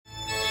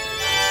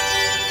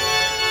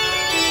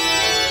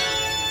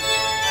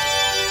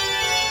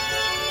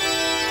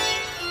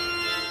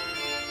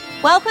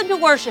Welcome to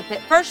worship at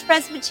First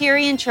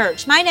Presbyterian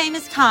Church. My name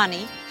is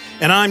Connie.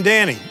 And I'm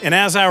Danny. And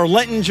as our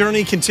Lenten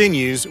journey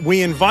continues,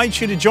 we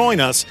invite you to join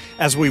us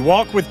as we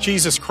walk with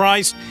Jesus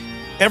Christ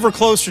ever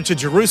closer to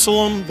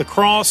Jerusalem, the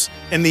cross,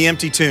 and the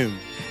empty tomb.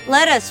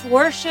 Let us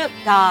worship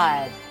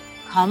God.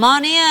 Come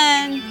on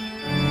in.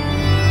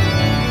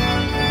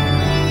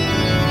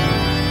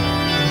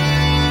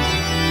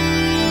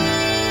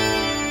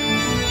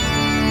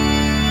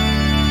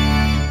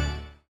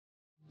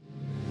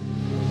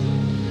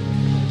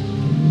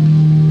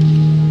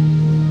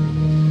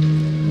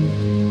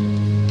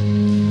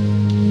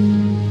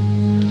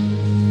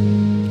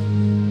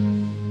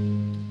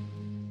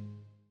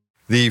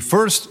 The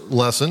first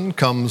lesson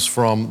comes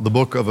from the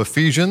book of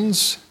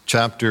Ephesians,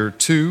 chapter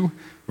 2,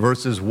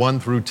 verses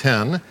 1 through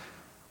 10.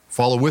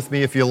 Follow with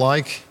me, if you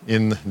like,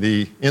 in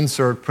the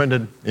insert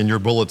printed in your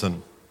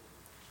bulletin.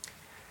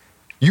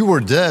 You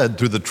were dead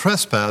through the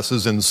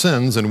trespasses and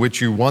sins in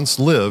which you once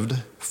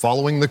lived,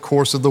 following the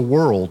course of the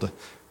world,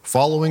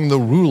 following the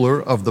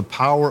ruler of the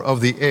power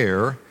of the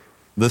air,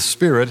 the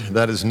spirit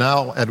that is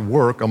now at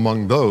work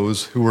among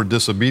those who are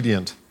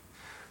disobedient.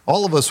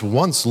 All of us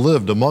once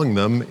lived among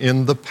them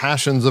in the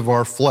passions of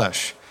our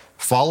flesh,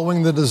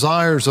 following the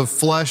desires of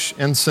flesh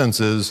and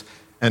senses,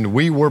 and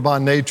we were by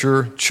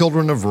nature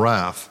children of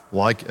wrath,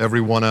 like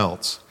everyone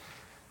else.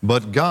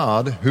 But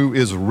God, who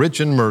is rich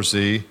in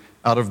mercy,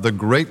 out of the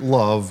great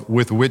love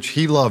with which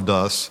He loved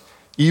us,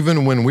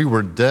 even when we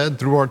were dead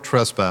through our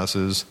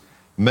trespasses,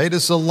 made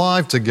us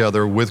alive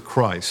together with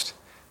Christ.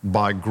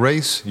 By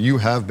grace you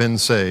have been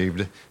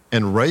saved,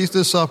 and raised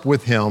us up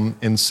with Him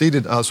and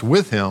seated us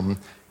with Him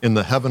in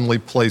the heavenly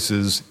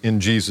places in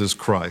Jesus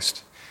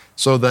Christ,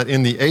 so that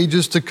in the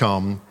ages to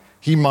come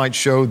He might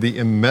show the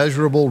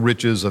immeasurable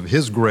riches of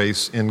His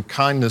grace and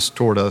kindness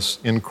toward us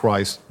in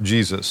Christ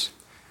Jesus.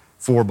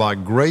 For by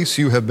grace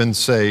you have been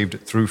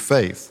saved through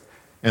faith,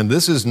 and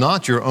this is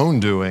not your own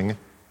doing,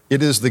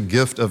 it is the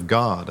gift of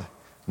God,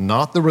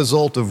 not the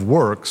result of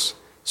works,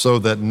 so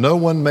that no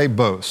one may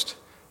boast.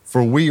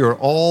 For we are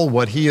all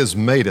what He has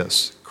made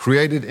us,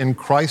 created in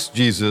Christ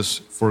Jesus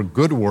for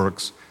good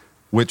works,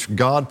 which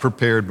God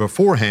prepared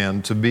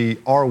beforehand to be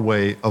our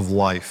way of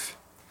life.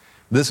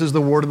 This is the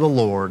word of the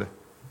Lord.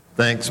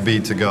 Thanks be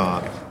to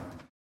God.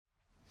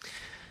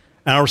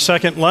 Our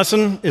second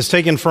lesson is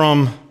taken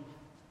from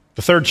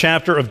the third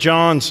chapter of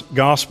John's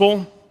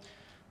Gospel.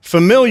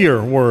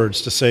 Familiar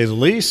words, to say the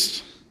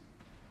least.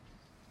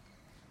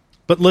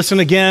 But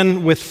listen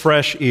again with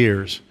fresh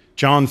ears.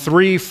 John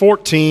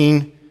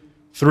 3:14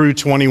 through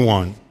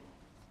 21.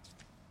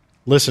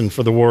 Listen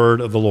for the word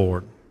of the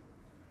Lord.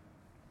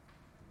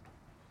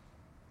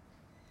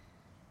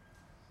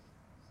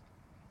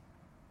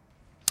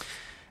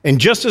 And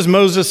just as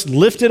Moses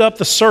lifted up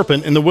the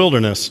serpent in the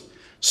wilderness,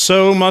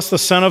 so must the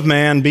Son of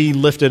Man be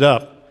lifted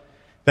up,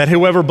 that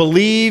whoever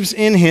believes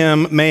in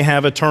Him may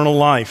have eternal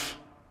life.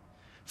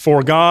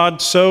 For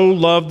God so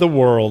loved the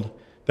world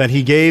that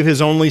He gave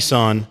His only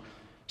Son,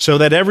 so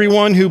that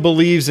everyone who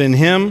believes in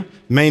Him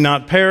may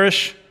not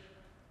perish,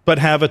 but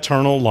have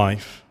eternal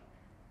life.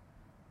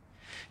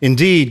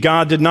 Indeed,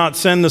 God did not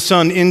send the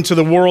Son into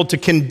the world to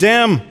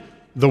condemn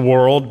the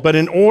world, but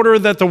in order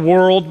that the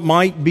world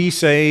might be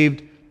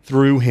saved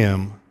through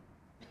Him.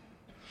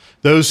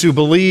 Those who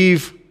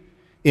believe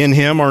in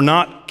Him are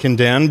not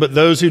condemned, but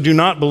those who do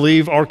not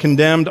believe are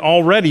condemned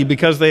already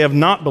because they have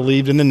not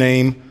believed in the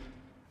name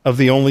of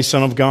the only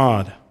Son of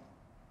God.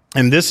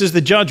 And this is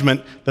the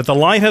judgment, that the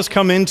light has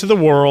come into the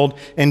world,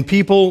 and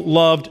people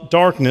loved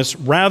darkness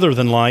rather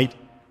than light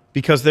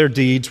because their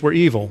deeds were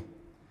evil.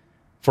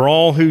 For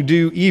all who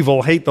do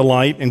evil hate the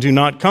light and do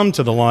not come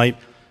to the light,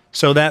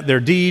 so that their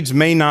deeds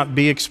may not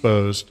be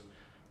exposed.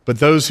 But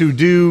those who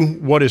do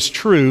what is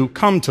true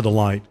come to the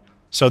light,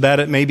 so that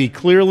it may be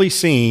clearly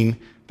seen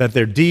that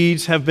their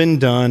deeds have been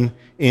done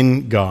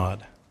in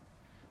God.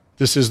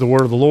 This is the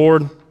word of the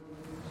Lord.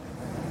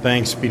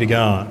 Thanks be to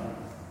God.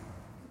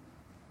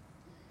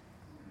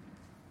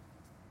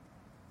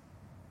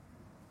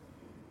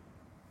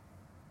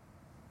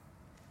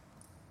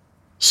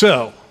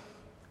 So,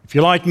 if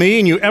you're like me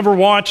and you ever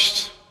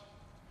watched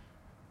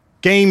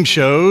game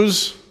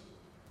shows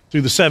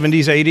through the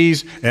 70s,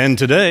 80s, and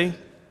today,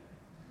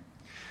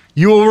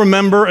 you will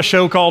remember a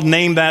show called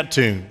Name That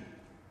Tune.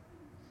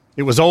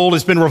 It was old,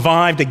 it's been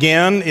revived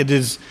again.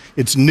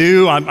 It's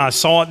new. I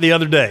saw it the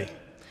other day.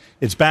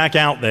 It's back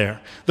out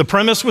there. The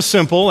premise was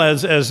simple,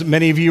 as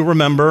many of you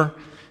remember.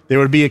 There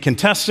would be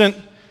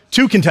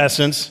two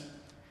contestants,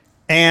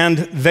 and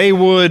they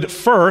would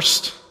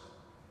first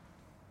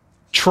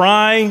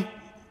try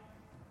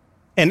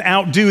and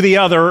outdo the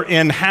other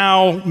in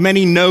how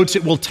many notes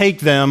it will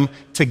take them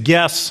to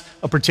guess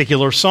a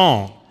particular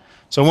song.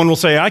 So one will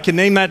say, I can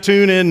name that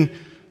tune in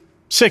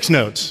 6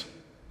 notes.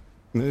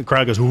 And the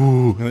crowd goes,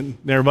 ooh. And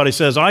everybody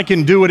says, I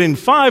can do it in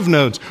 5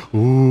 notes.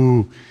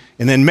 Ooh.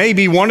 And then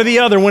maybe one or the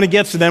other, when it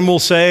gets to them, will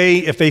say,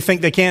 if they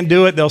think they can't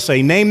do it, they'll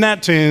say, name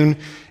that tune.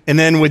 And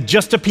then with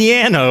just a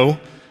piano,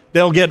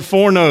 they'll get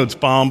 4 notes.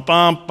 Bum,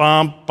 bum,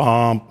 bum,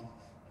 bum.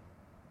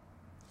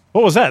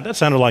 What was that? That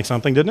sounded like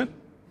something, didn't it?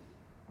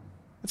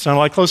 It sounded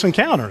like Close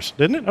Encounters,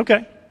 didn't it?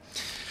 Okay.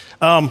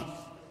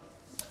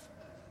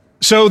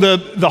 So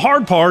the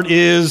hard part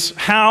is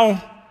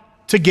how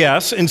to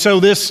guess, and so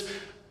this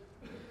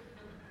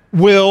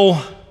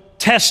will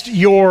test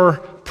your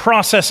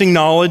processing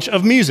knowledge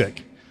of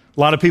music. A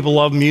lot of people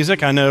love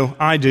music. I know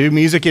I do.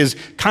 Music is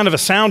kind of a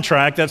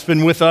soundtrack that's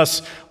been with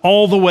us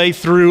all the way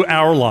through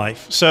our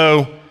life. So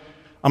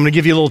I'm going to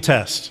give you a little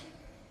test.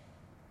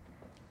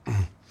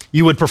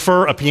 You would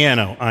prefer a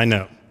piano, I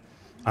know.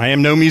 I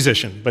am no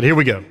musician, but here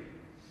we go.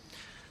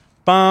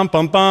 Bum,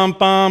 bum, bum,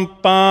 bum,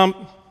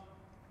 bum.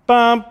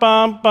 Bum,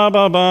 bum, bum,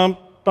 bum, bum,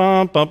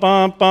 bum, bum,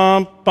 bum,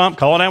 bum, bum.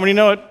 Call it out when you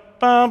know it.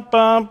 Bum,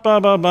 bum,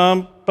 bum, bum,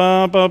 bum,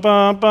 bum, bum,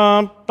 bum,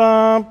 bum,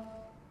 bum,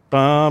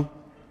 bum.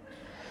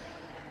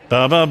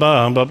 Bum, bum,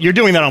 bum, bum. You're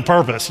doing that on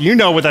purpose. You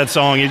know what that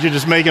song is. You're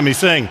just making me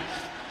sing.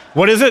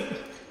 What is it?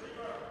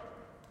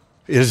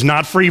 It is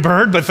not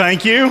Freebird, but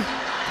thank you.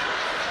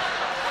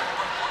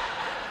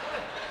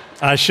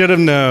 I should have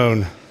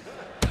known.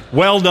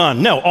 Well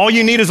done. No, all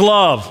you need is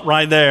love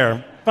right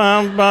there.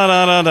 Bum, ba,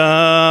 da, da,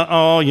 da.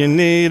 All you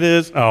need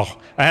is... Oh,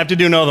 I have to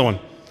do another one.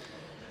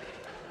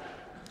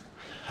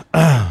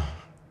 Ba,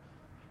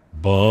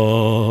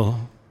 ba,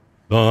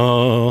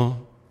 ba,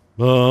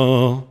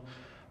 ba,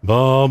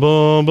 ba,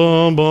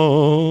 ba,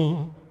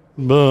 ba,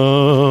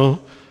 ba,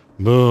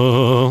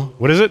 ba.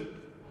 What is it?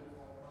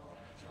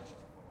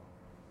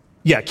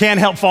 Yeah, Can't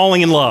Help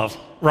Falling in Love.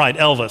 Right,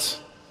 Elvis.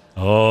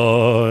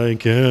 I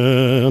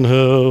can't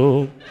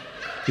help.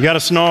 You got to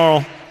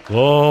snarl.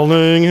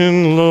 Falling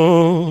in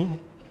love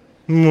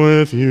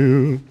with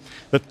you.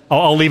 But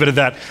I'll leave it at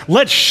that.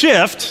 Let's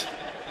shift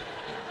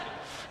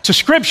to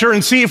Scripture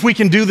and see if we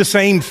can do the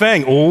same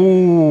thing.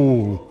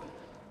 Oh,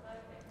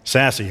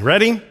 sassy.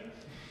 Ready?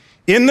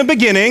 In the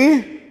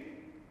beginning,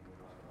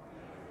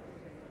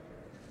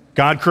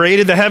 God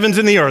created the heavens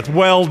and the earth.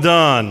 Well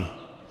done.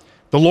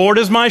 The Lord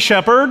is my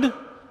shepherd.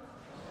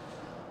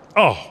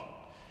 Oh,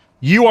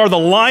 you are the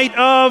light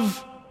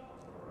of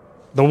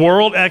the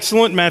world.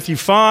 Excellent. Matthew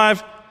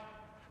 5.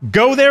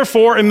 Go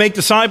therefore and make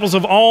disciples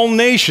of all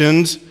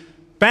nations,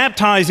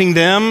 baptizing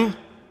them.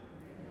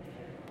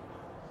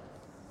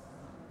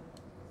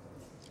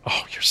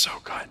 Oh, you're so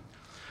good.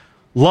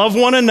 Love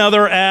one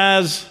another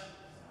as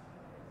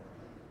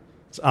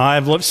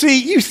I've loved.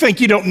 See, you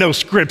think you don't know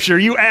Scripture.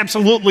 You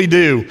absolutely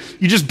do.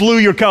 You just blew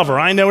your cover.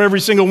 I know every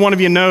single one of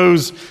you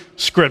knows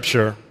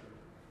Scripture.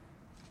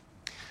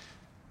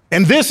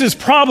 And this is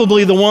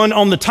probably the one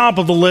on the top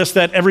of the list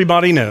that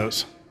everybody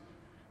knows.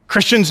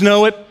 Christians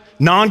know it.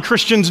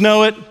 Non-Christians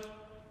know it.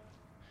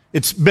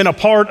 It's been a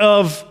part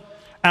of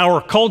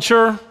our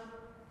culture.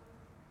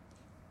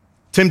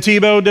 Tim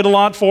Tebow did a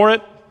lot for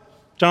it.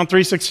 John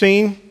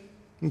 3:16,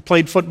 and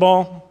played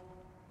football.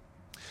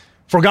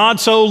 For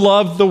God so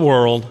loved the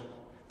world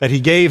that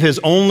he gave his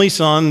only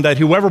Son, that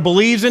whoever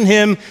believes in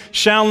him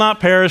shall not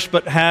perish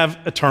but have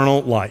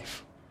eternal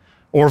life.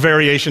 Or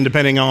variation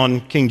depending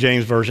on King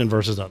James Version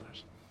versus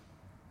others.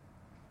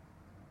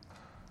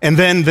 And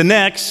then the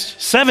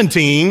next,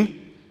 17,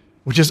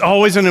 which is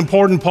always an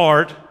important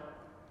part.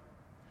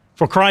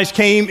 For Christ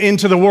came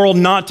into the world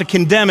not to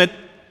condemn it,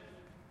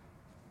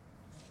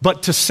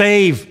 but to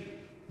save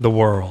the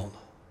world.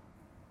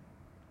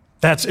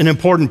 That's an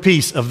important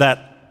piece of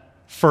that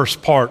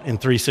first part in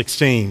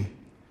 3:16.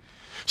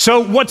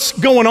 So what's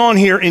going on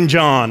here in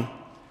John?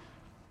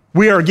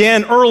 We are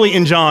again early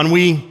in John.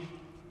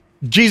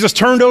 Jesus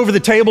turned over the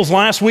tables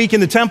last week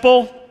in the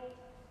temple,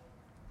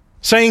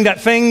 saying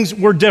that things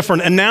were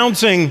different,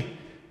 announcing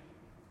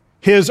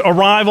his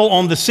arrival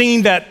on the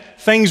scene,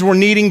 that things were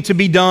needing to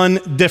be done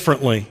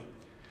differently.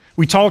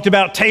 We talked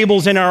about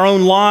tables in our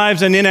own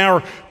lives and in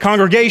our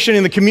congregation,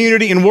 in the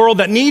community and world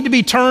that need to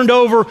be turned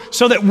over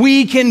so that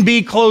we can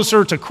be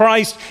closer to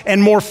Christ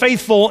and more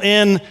faithful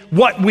in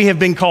what we have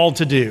been called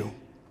to do.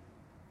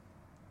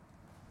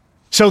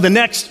 So the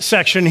next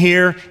section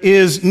here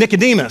is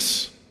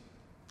Nicodemus.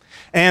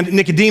 And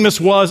Nicodemus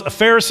was a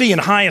Pharisee in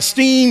high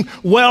esteem,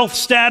 wealth,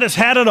 status,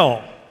 had it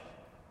all.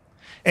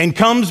 And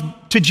comes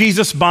to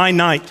Jesus by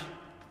night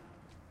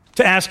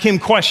to ask him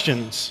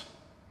questions.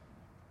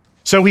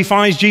 So he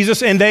finds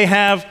Jesus and they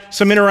have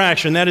some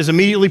interaction that is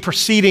immediately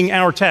preceding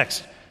our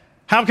text.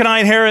 How can I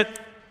inherit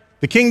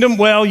the kingdom?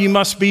 Well, you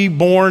must be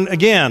born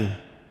again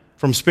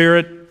from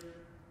spirit,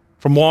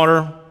 from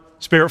water,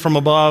 spirit from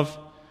above.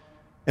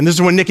 And this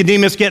is when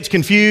Nicodemus gets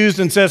confused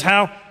and says,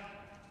 how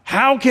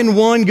can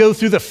one go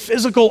through the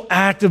physical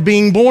act of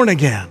being born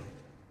again?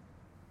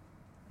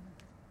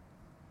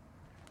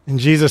 And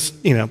Jesus,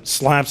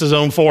 slaps his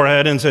own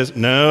forehead and says,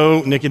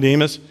 no,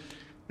 Nicodemus,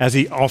 as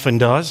he often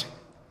does.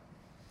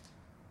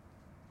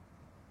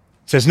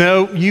 Says,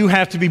 no, you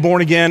have to be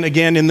born again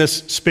in this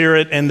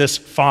spirit and this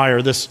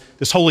fire, this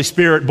Holy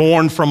Spirit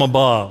born from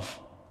above.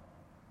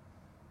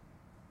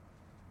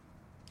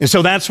 And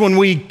so that's when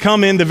we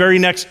come in, the very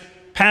next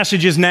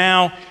passages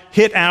now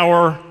hit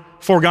our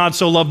For God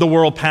So Loved the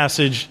World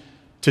passage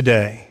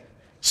today.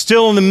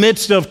 Still in the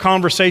midst of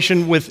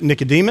conversation with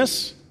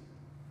Nicodemus,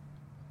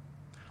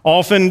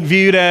 often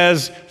viewed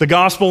as the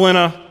gospel in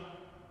a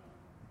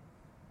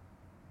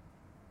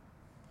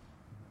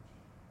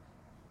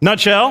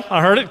Nutshell,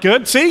 I heard it,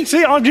 good.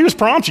 See, all I do is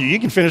prompt you. You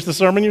can finish the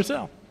sermon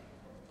yourself.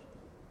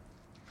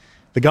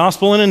 The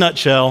gospel in a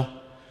nutshell,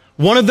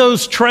 one of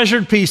those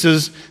treasured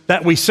pieces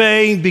that we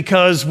say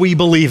because we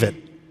believe it,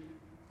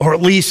 or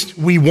at least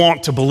we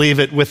want to believe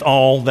it with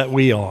all that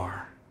we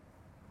are.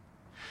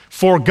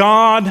 For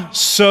God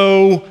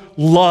so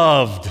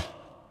loved.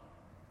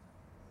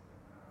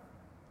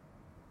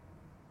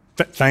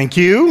 Thank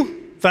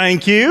you.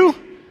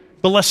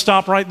 But let's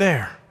stop right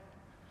there.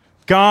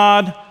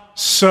 God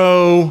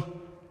so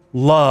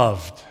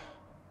loved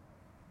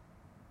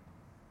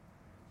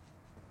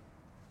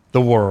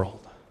the world.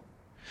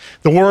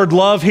 The word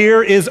love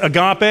here is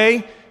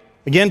agape.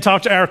 Again,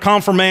 talk to our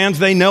confirmands.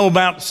 They know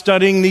about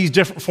studying these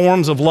different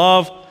forms of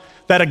love.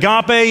 That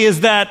agape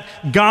is that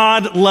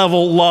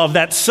God-level love,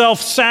 that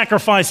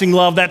self-sacrificing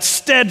love, that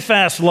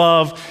steadfast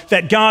love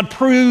that God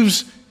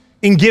proves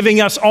in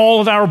giving us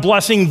all of our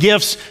blessing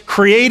gifts,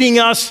 creating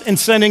us and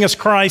sending us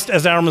Christ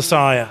as our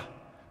Messiah.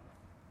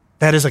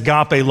 That is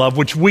agape love,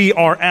 which we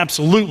are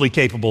absolutely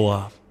capable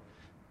of.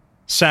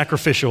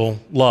 Sacrificial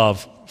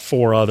love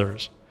for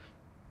others.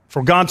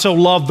 For God so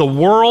loved the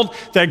world,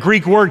 that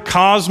Greek word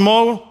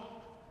cosmo,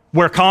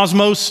 where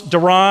cosmos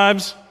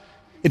derives,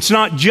 it's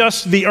not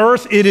just the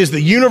earth, it is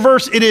the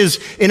universe. It is,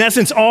 in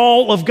essence,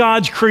 all of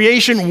God's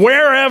creation,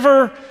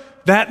 wherever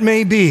that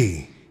may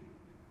be.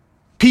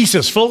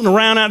 Pieces floating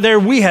around out there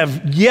we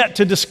have yet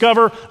to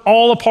discover,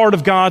 all a part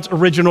of God's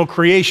original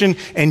creation,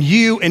 and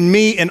you and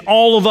me and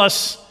all of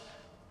us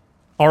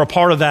are a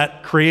part of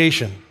that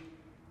creation.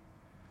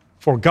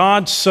 For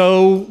God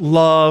so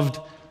loved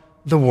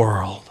the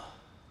world.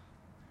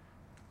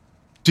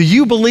 Do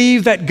you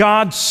believe that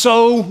God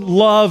so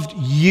loved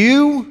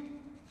you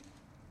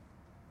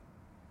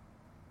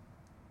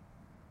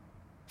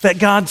that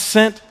God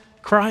sent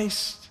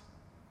Christ?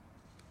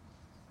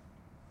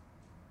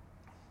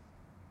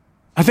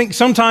 I think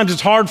sometimes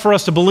it's hard for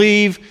us to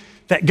believe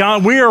that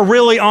we are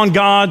really on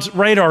God's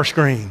radar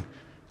screen.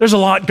 There's a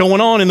lot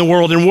going on in the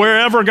world, and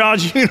wherever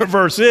God's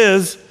universe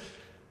is,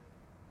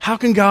 how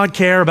can God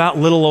care about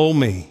little old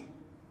me?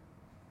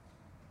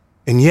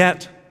 And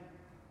yet,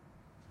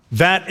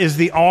 that is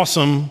the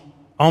awesome,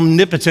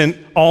 omnipotent,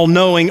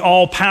 all-knowing,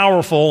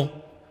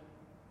 all-powerful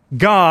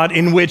God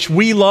in which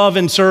we love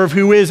and serve,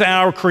 who is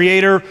our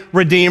Creator,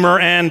 Redeemer,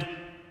 and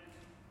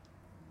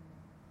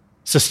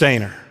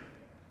Sustainer.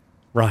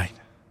 Right.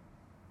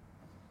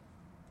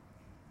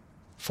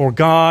 For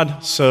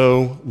God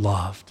so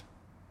loved.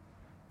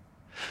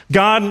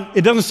 God,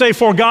 it doesn't say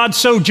for God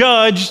so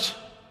judged.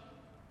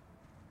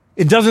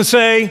 It doesn't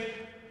say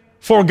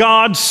for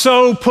God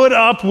so put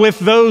up with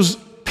those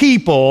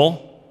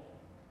people.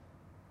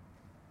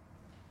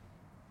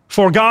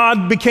 For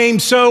God became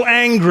so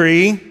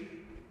angry.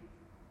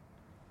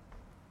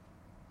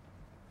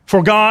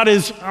 For God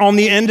is on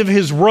the end of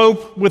his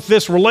rope with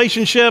this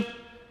relationship.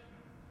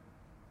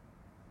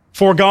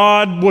 For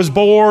God was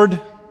bored.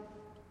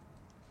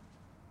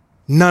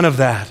 None of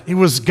that. It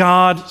was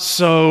God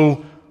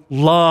so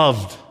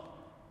loved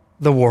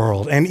the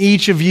world, and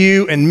each of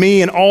you and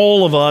me and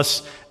all of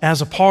us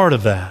as a part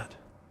of that.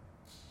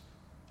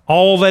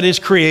 All that is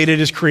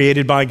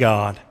created by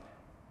God.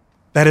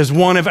 That is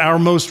one of our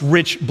most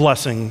rich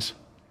blessings.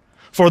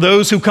 For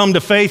those who come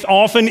to faith,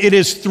 often it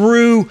is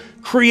through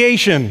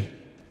creation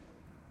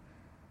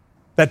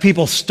that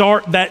people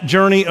start that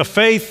journey of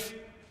faith.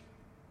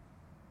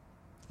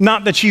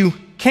 Not that you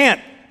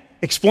can't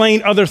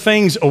explain other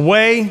things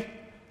away,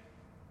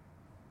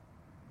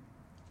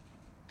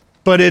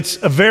 but it's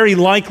a very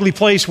likely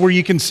place where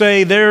you can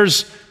say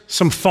there's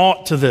some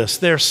thought to this,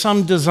 there's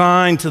some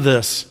design to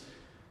this.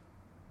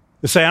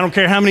 To say, I don't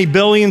care how many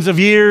billions of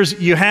years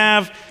you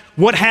have,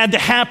 what had to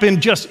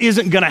happen just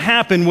isn't going to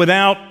happen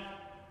without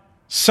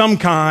some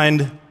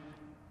kind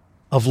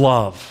of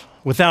love,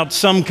 without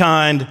some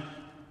kind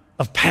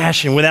of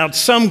passion, without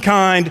some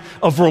kind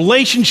of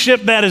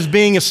relationship that is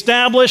being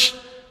established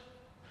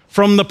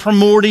from the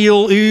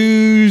primordial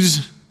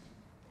ooze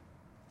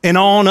and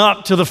on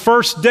up to the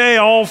first day,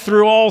 all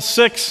through all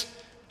six.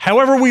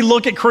 However we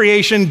look at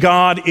creation,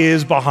 God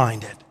is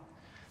behind it.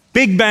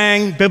 Big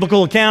Bang,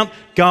 biblical account,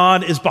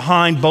 God is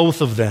behind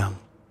both of them.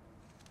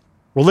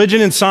 Religion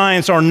and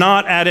science are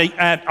not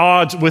at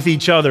odds with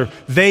each other.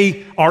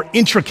 They are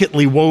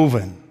intricately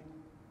woven.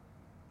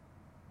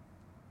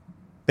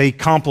 They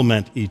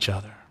complement each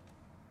other.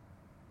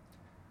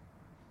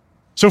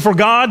 So for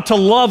God to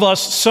love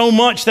us so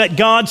much that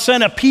God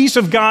sent a piece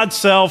of God's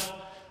self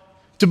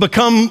to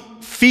become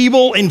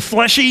feeble and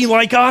fleshy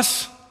like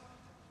us,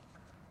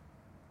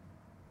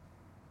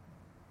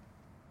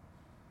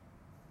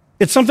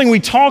 it's something we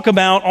talk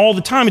about all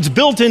the time. It's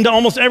built into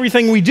almost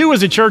everything we do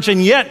as a church,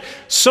 and yet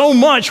so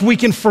much we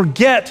can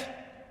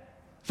forget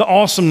the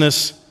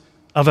awesomeness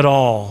of it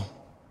all.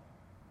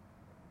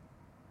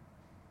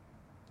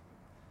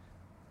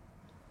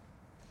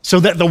 So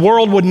that the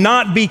world would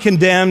not be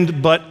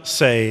condemned, but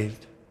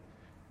saved.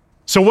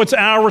 So what's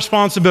our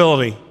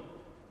responsibility?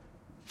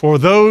 For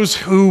those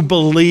who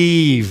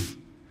believe.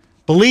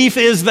 Belief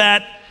is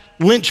that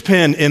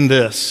linchpin in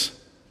this.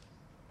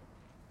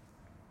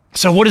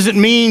 So what does it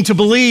mean to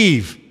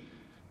believe?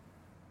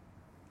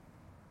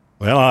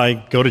 Well,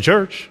 I go to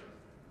church.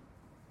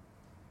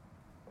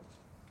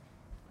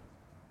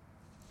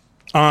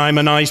 I'm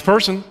a nice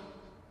person.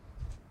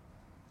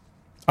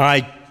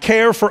 I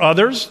care for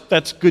others.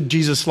 That's good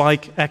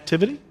Jesus-like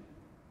activity.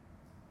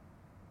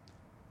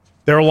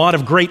 There are a lot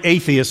of great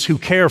atheists who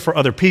care for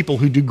other people,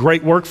 who do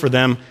great work for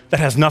them that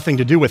has nothing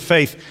to do with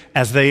faith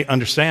as they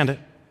understand it.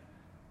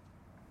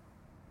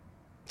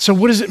 So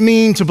what does it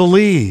mean to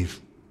believe?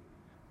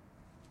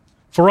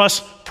 For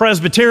us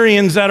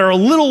Presbyterians that are a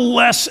little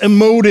less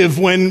emotive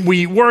when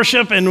we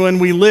worship and when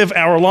we live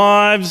our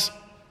lives,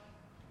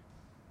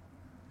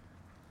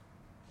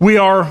 we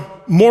are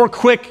more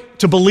quick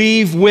to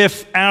believe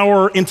with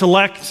our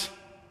intellect,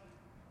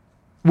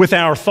 with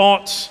our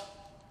thoughts,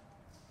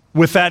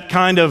 with that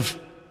kind of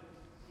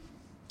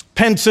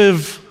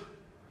pensive,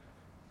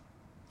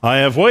 I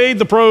have weighed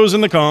the pros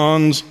and the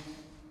cons.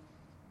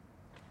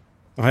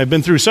 I have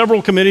been through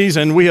several committees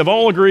and we have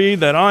all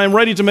agreed that I am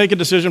ready to make a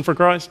decision for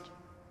Christ.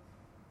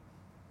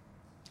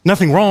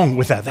 Nothing wrong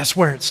with that. That's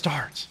where it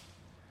starts.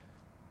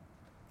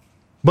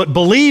 But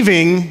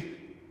believing,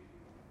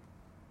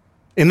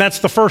 and that's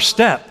the first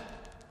step.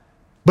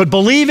 But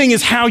believing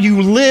is how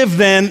you live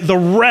then the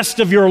rest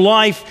of your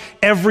life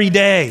every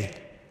day.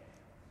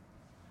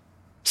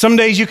 Some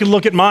days you could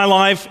look at my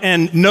life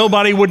and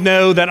nobody would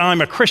know that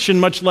I'm a Christian,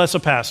 much less a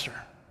pastor.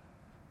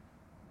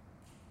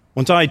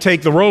 Once I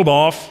take the robe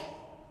off,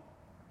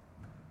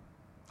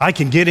 I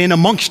can get in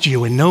amongst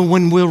you and no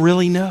one will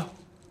really know.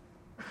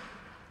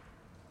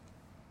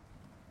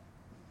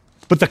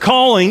 But the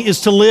calling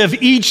is to live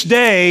each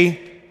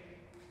day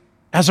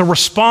as a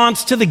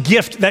response to the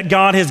gift that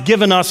God has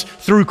given us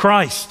through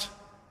Christ.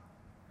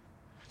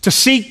 To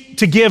seek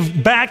to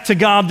give back to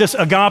God this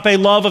agape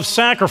love of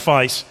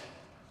sacrifice.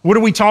 What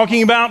are we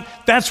talking about?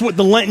 That's what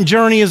the Lenten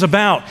journey is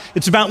about.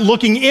 It's about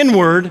looking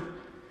inward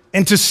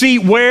and to see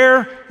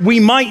where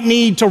we might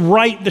need to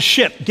right the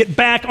ship, get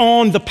back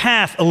on the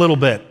path a little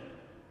bit.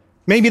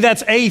 Maybe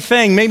that's a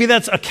thing. Maybe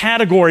that's a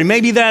category.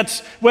 Maybe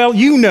that's, well,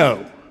 you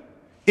know,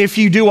 if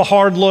you do a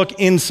hard look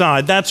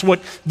inside. That's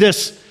what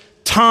this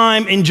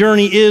time and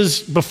journey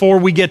is before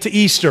we get to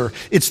Easter.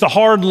 It's the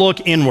hard look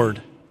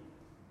inward.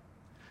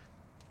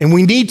 And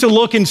we need to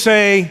look and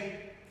say,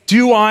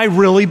 do I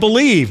really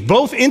believe?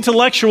 Both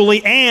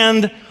intellectually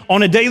and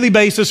on a daily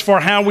basis for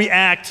how we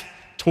act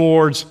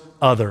towards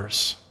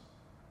others.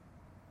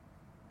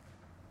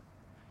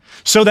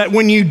 So that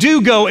when you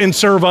do go and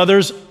serve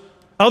others,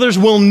 others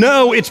will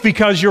know it's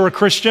because you're a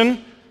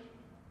Christian,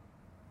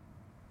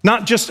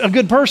 not just a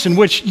good person,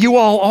 which you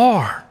all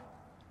are.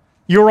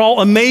 You're all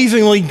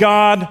amazingly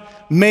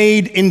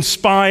God-made,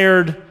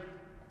 inspired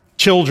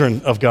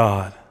children of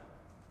God.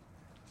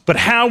 But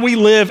how we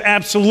live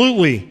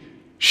absolutely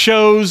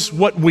shows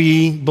what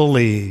we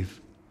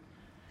believe.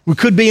 We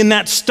could be in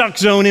that stuck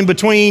zone in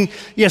between,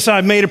 yes,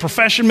 I've made a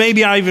profession,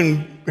 maybe I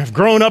even have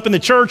grown up in the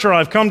church or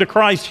I've come to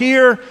Christ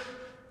here,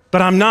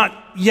 but I'm not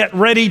yet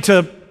ready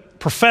to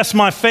profess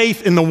my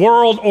faith in the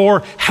world or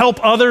help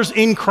others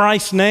in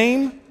Christ's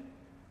name.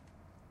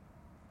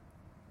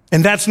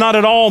 And that's not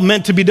at all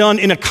meant to be done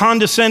in a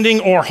condescending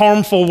or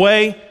harmful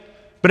way,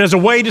 but as a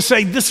way to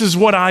say, this is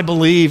what I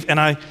believe, and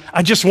I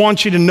just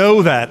want you to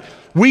know that.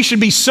 We should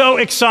be so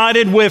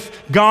excited with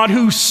God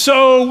who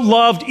so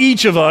loved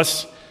each of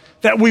us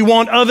that we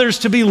want others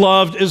to be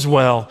loved as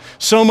well.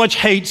 So much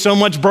hate, so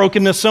much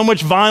brokenness, so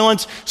much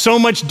violence, so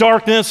much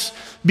darkness,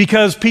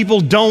 because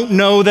people don't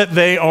know that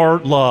they are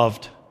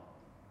loved.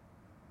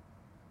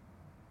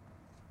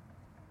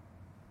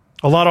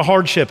 A lot of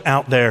hardship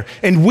out there.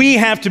 And we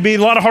have to be,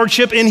 a lot of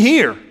hardship in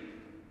here.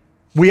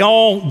 We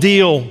all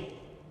deal,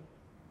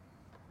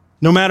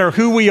 no matter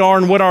who we are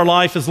and what our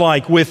life is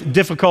like, with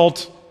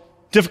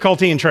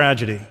difficulty and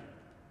tragedy.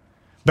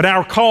 But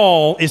our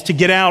call is to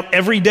get out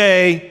every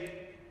day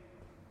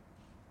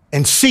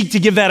and seek to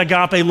give that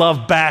agape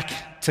love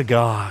back to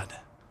God.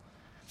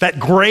 That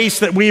grace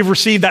that we have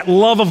received, that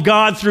love of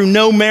God through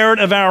no merit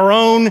of our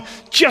own,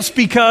 just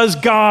because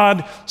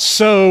God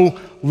so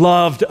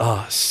loved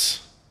us.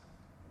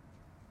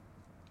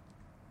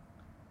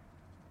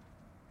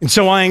 And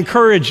so I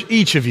encourage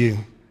each of you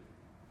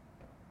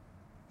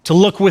to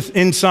look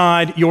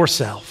inside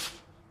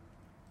yourself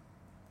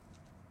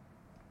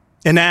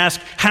and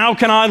ask, how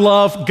can I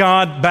love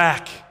God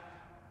back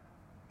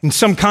in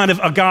some kind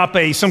of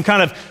agape, some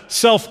kind of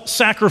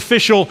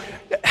self-sacrificial,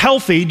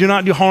 healthy, do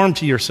not do harm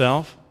to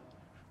yourself,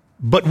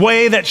 but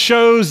way that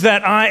shows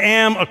that I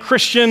am a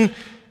Christian,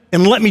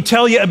 and let me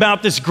tell you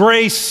about this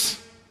grace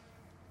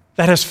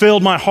that has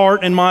filled my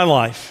heart and my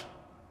life.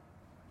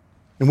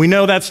 And we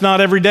know that's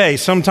not every day.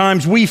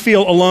 Sometimes we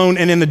feel alone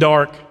and in the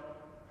dark.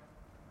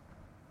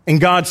 And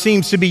God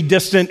seems to be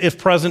distant, if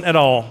present at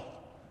all.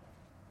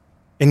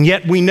 And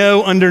yet we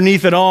know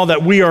underneath it all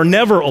that we are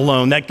never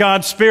alone, that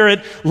God's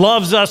Spirit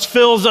loves us,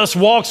 fills us,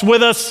 walks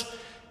with us,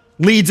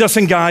 leads us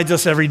and guides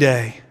us every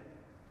day.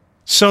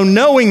 So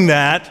knowing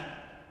that,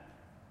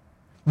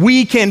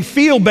 we can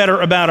feel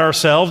better about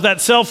ourselves. That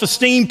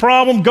self-esteem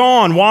problem,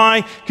 gone.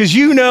 Why? Because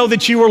you know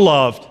that you are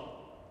loved.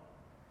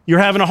 You're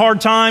having a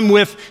hard time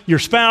with your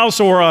spouse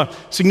or a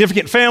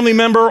significant family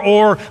member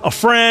or a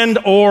friend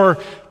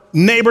or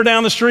neighbor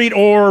down the street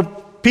or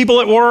people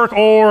at work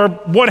or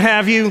what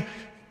have you.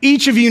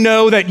 Each of you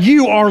know that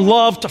you are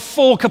loved to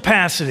full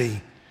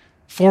capacity,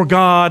 for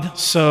God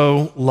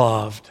so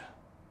loved.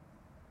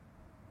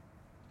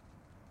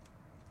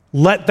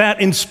 Let that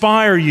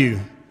inspire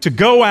you to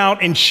go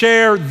out and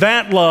share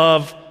that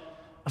love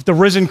of the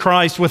risen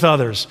Christ with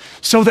others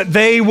so that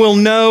they will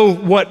know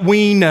what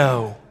we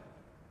know.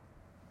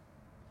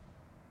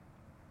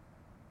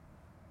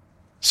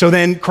 So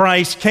then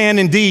Christ can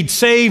indeed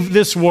save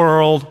this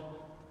world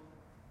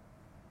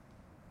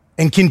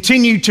and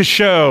continue to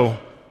show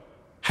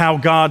how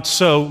God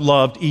so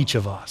loved each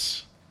of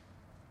us.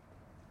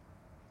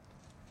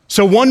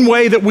 So one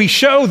way that we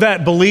show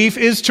that belief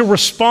is to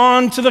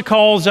respond to the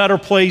calls that are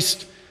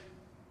placed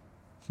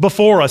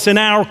before us in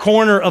our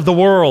corner of the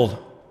world.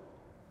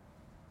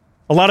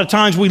 A lot of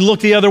times we look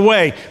the other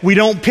way. We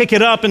don't pick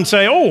it up and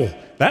say, oh,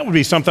 that would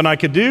be something I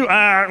could do.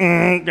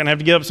 Gonna have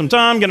to give up some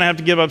time, gonna have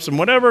to give up some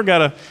whatever,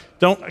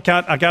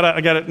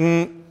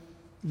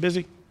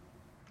 busy.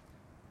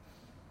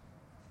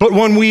 But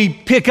when we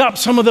pick up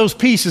some of those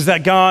pieces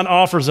that God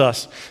offers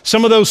us,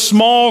 some of those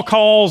small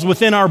calls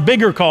within our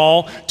bigger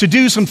call to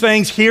do some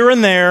things here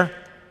and there,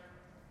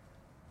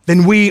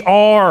 then we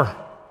are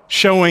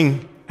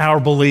showing our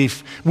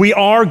belief. We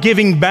are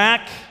giving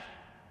back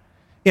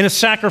in a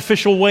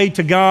sacrificial way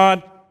to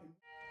God.